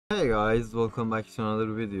Hey guys, welcome back to another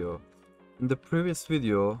video. In the previous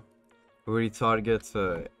video, we target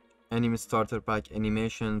anime starter pack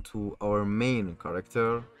animation to our main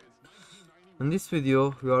character. In this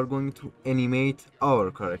video, we are going to animate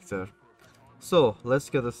our character. So, let's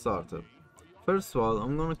get started. First of all,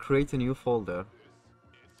 I'm gonna create a new folder.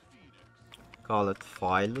 Call it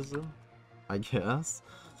files, I guess.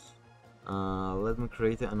 Let me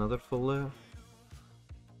create another folder.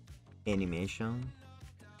 Animation.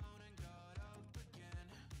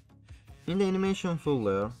 In the animation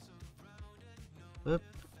folder,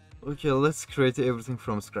 let's create everything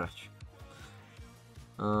from scratch.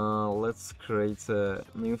 Let's create a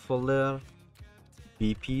new folder,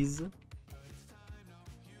 BPs.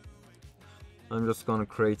 I'm just gonna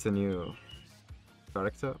create a new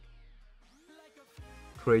character,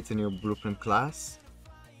 create a new blueprint class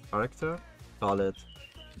character, call it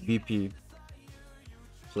BP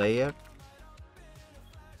player.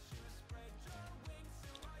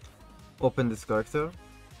 Open this character.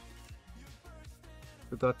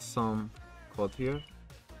 We got some code here.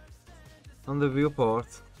 On the viewport,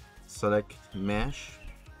 select mesh.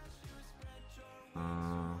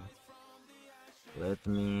 Let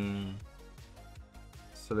me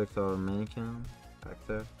select our mannequin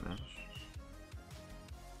character mesh.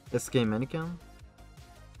 SK mannequin.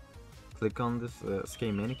 Click on this SK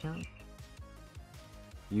mannequin.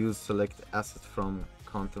 Use select asset from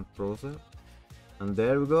content browser, and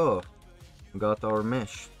there we go. Got our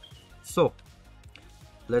mesh. So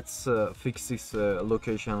let's fix this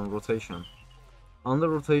location and rotation. On the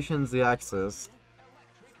rotation z-axis,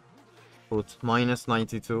 put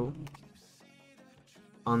 -92.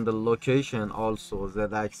 On the location also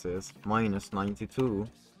z-axis -92.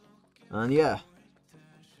 And yeah,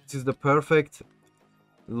 this is the perfect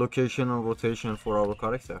location and rotation for our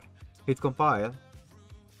character. Hit compile.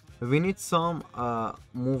 We need some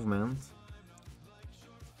movement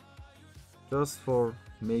just for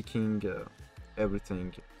making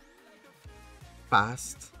everything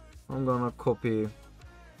fast. I'm gonna copy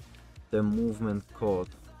the movement code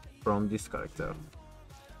from this character.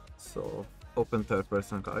 So open third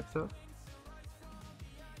person character.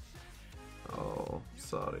 Oh,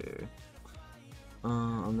 sorry.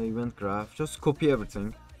 On the event graph, just copy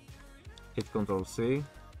everything. Hit Ctrl C,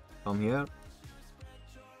 come here,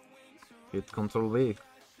 hit Ctrl V,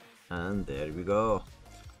 and there we go.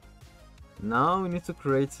 Now we need to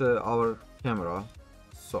create our camera.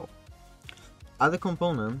 So add a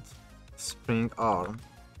component, spring arm.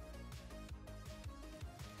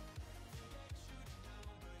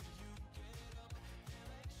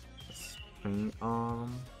 Spring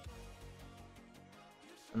arm.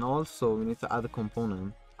 And also we need to add a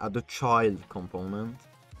component, add a child component,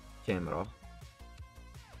 camera.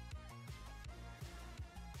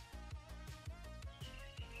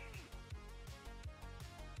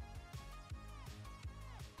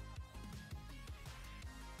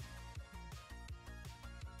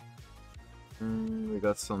 We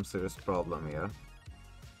got some serious problem here.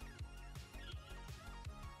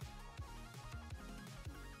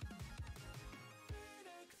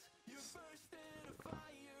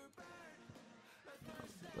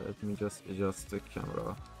 Let me just adjust the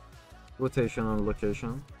camera rotation and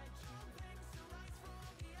location.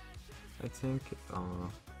 I think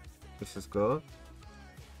this is good.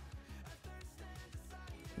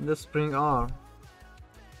 In the spring arm,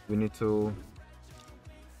 we need to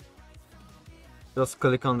just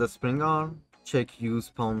click on the spring arm, check use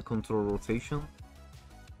pound control rotation.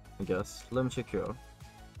 I guess. Let me check here.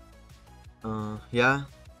 Yeah,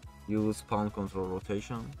 use pound control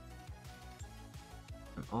rotation.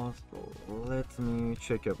 And also, let me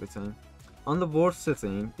check everything. On the word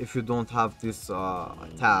setting, if you don't have this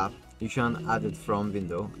tab, you can add it from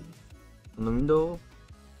window. On the window,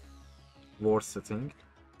 word setting,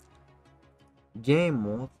 game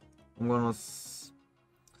mode, I'm gonna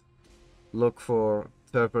look for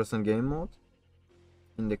third person game mode.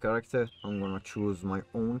 In the character, I'm gonna choose my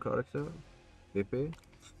own character, BP.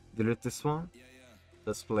 Delete this one.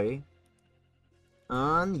 Let's play.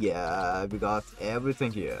 And yeah, we got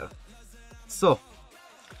everything here. So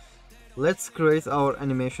let's create our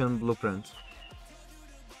animation blueprint.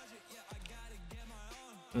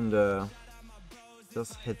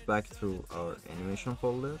 Just head back to our animation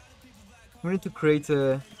folder. We need to create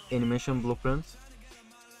a animation blueprint.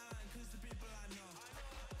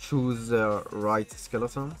 Choose the right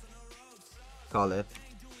skeleton, call it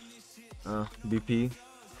BP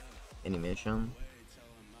animation,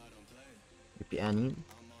 BP anim.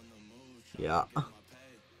 Yeah,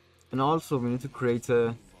 and also we need to create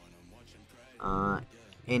a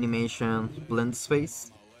animation blend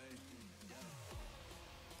space.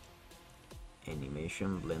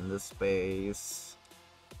 animation blend space.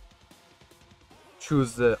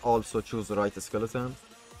 Also choose the right skeleton.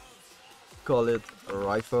 Call it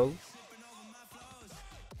rifle.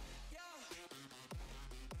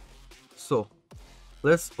 So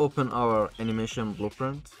let's open our animation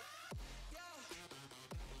blueprint.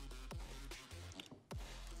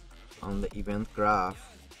 On the event graph,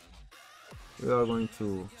 we are going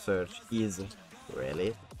to search is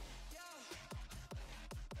really.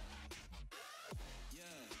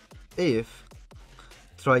 If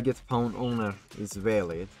try get pawn owner is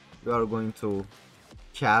valid, we are going to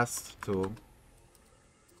cast to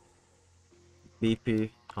BP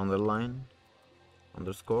underline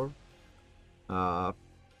underscore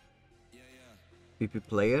BP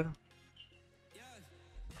player,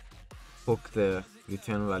 hook the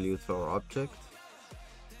return value to our object,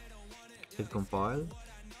 hit compile,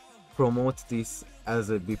 promote this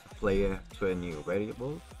as a BP player to a new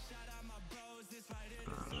variable.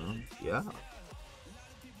 Yeah.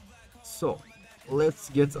 So let's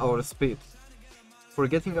get our speed. For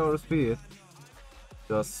getting our speed,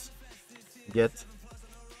 just get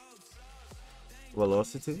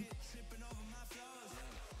velocity,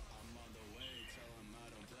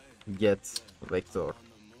 get vector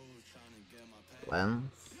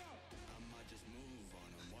length,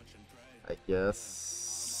 I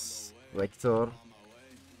guess vector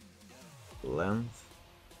length,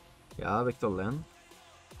 yeah, vector length.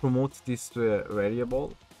 Promote this to a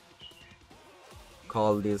variable,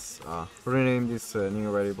 call this rename this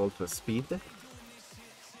new variable to speed,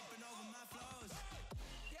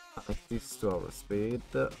 connect this to our speed,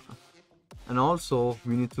 and also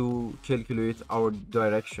we need to calculate our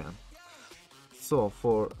direction. So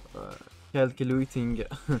for calculating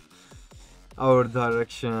our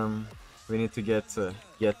direction, we need to get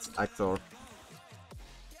actor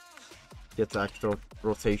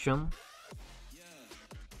rotation.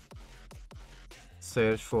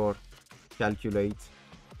 Search for calculate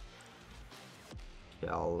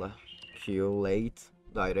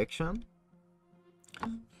direction.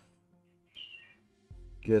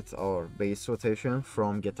 Get our base rotation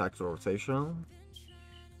from get actor rotation.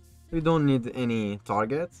 We don't need any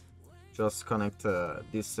target, just connect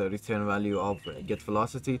this return value of get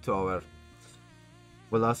velocity to our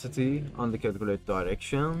velocity on the calculate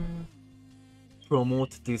direction.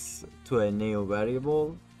 Promote this to a new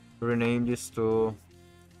variable, rename this to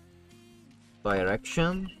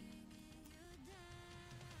direction.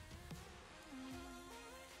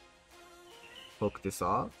 Hook this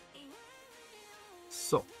up.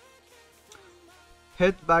 So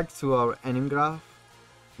head back to our anim graph.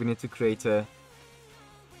 We need to create a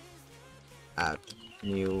add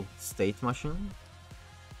new state machine.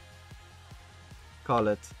 Call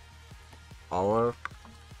it our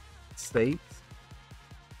state.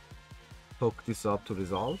 Hook this up to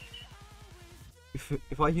resolve.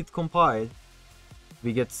 If I hit compile,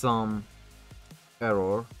 we get some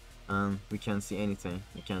error and we can't see anything.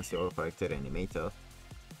 We can't see our character animated.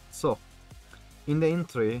 So in the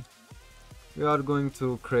entry, we are going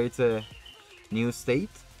to create a new state,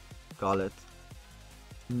 call it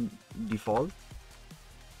default.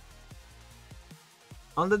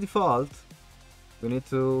 On the default, we need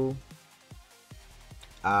to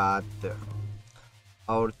add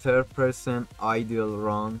our third person ideal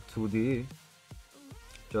run 2D.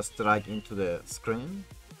 Just drag into the screen.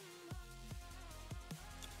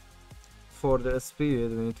 For the speed,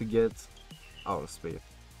 we need to get our speed.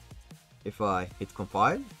 If I hit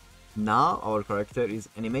compile, now our character is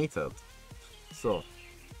animated. So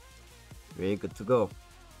we're good to go.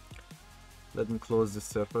 Let me close this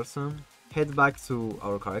third person. Head back to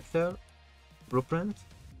our character blueprint.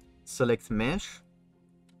 Select mesh.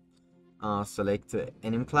 Select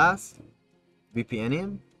anim class. VP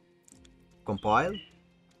anim. Compile.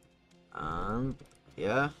 And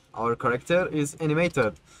yeah, our character is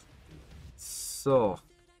animated. So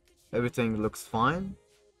everything looks fine.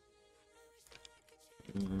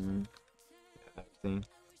 Everything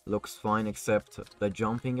looks fine except the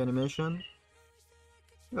jumping animation.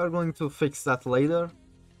 We are going to fix that later.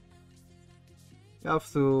 You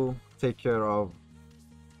have to take care of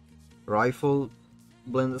rifle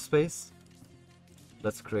blend space.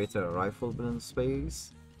 Let's create a rifle blend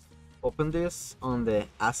space. Open this on the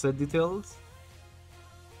asset details.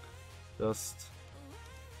 Just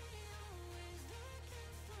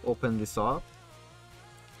open this up.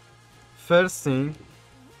 First thing,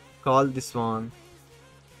 call this one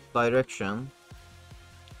direction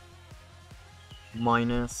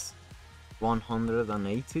minus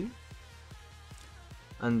 180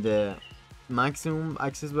 and the maximum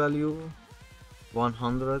axis value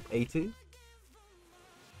 180.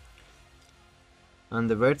 and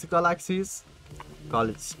the vertical axis, call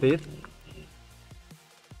it speed.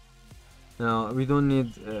 Now we do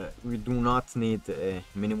not need a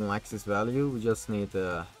minimum axis value, we just need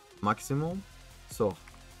a maximum. So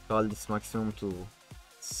call this maximum to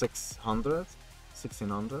 1600.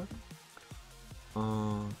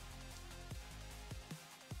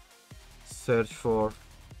 Search for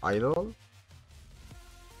idle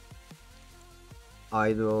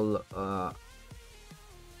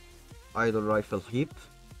rifle heap.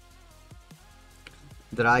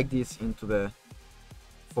 Drag this into the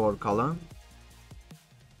 4 column.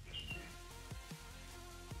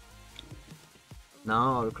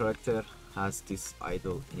 Now our character has this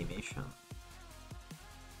idle animation.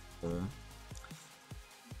 Boom.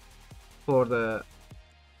 For the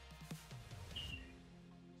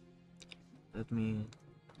let me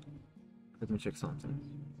check something.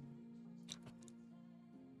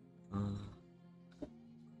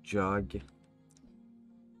 Jog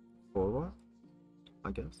forward,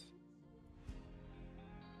 I guess.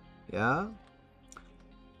 Yeah.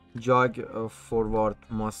 Jog forward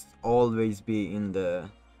must always be in the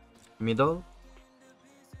middle.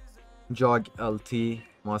 Jog LT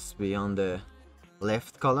must be on the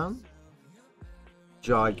left column.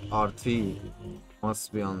 Jog RT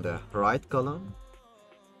must be on the right column.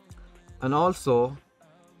 And also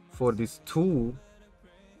for these two,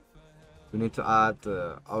 we need to add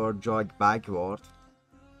our jog backward.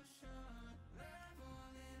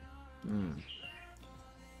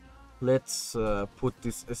 Let's put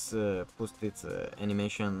this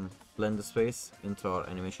animation blend space into our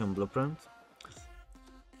animation blueprint.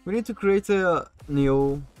 We need to create a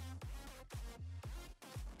new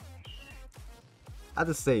add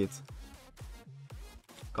a state,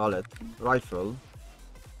 call it rifle.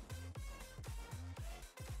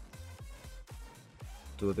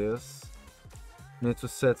 Do this. Need to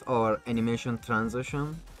set our animation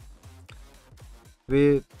transition.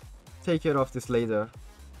 We take care of this later.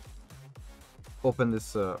 Open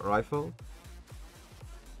this rifle.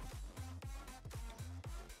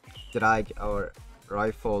 Drag our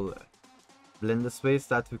rifle blend space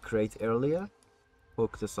that we create earlier.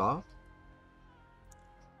 Hook this up.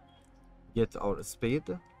 Get our speed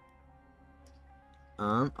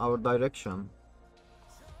and our direction.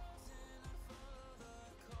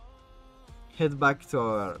 Head back to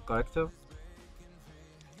our character.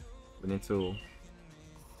 We need to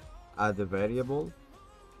add a variable.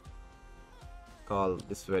 Call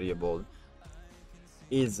this variable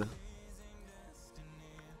is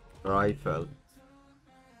rifle.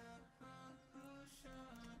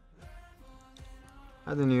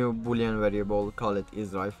 Add a new boolean variable, call it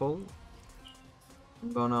is rifle.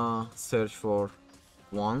 I'm gonna search for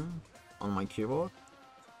 1 on my keyboard.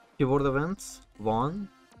 Keyboard events 1.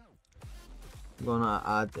 I'm gonna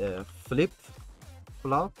add a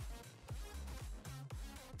flop.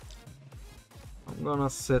 I'm gonna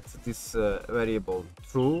set this variable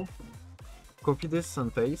true. Copy this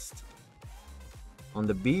and paste. On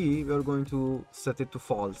the B, we are going to set it to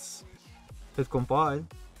false. Hit compile.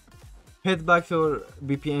 Head back to our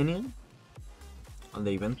BPNN. On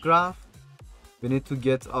the event graph, we need to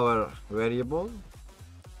get our variable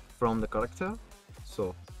from the character.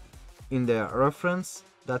 So in the reference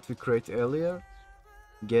that we create earlier,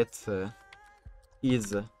 get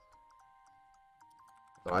is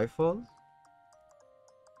rifle.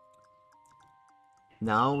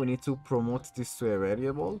 Now we need to promote this to a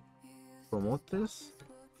variable. Promote this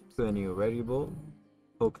to a new variable.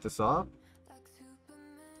 Hook this up.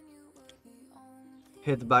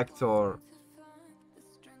 Head back to our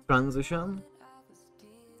transition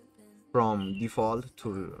from default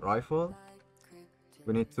to rifle.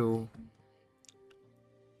 We need to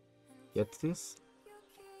get this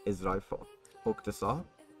is rifle. Hook this up.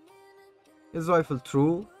 Is rifle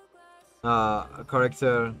true? A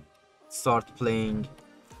character start playing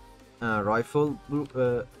rifle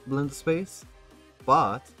blend space,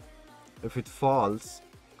 but if it falls,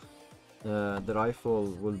 the rifle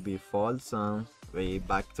will be false and we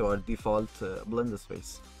back to our default blend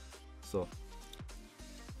space. So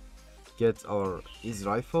get our is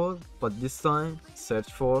rifle, but this time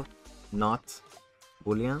search for not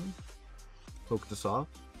boolean. Hook this up.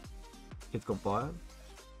 Hit compile.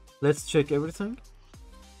 Let's check everything.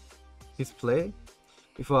 Hit play.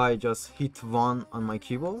 If I just hit 1 on my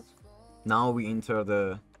keyboard, now we enter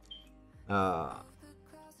the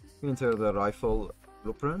rifle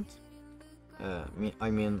blueprint.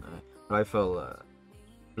 Rifle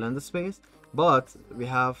blend space, but we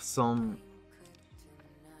have some.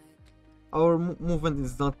 Our movement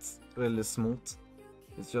is not really smooth.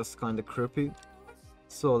 It's just kind of creepy.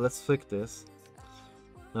 So let's fix this.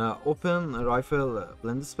 Open rifle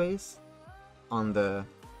blend space on the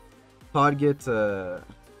target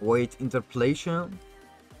weight interpolation.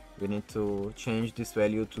 We need to change this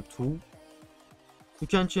value to 2. You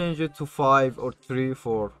can change it to 5 or 3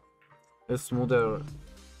 for a smoother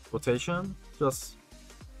rotation. Just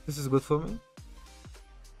this is good for me.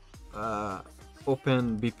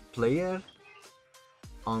 Open BP player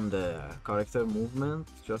on the character movement.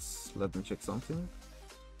 Just let me check something.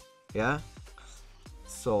 Yeah,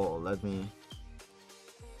 so let me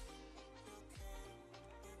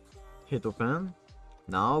hit open.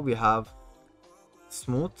 Now we have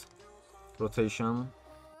smooth rotation.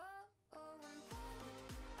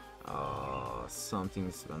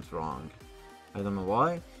 Something's went wrong, I don't know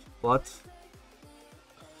why, but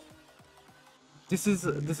this is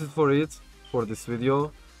for it for this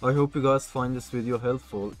video. I hope you guys find this video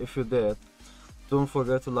helpful. If you did, don't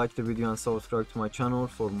forget to like the video and subscribe to my channel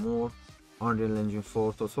for more Unreal Engine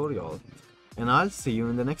 4 tutorial, and I'll see you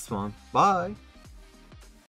in the next one. Bye.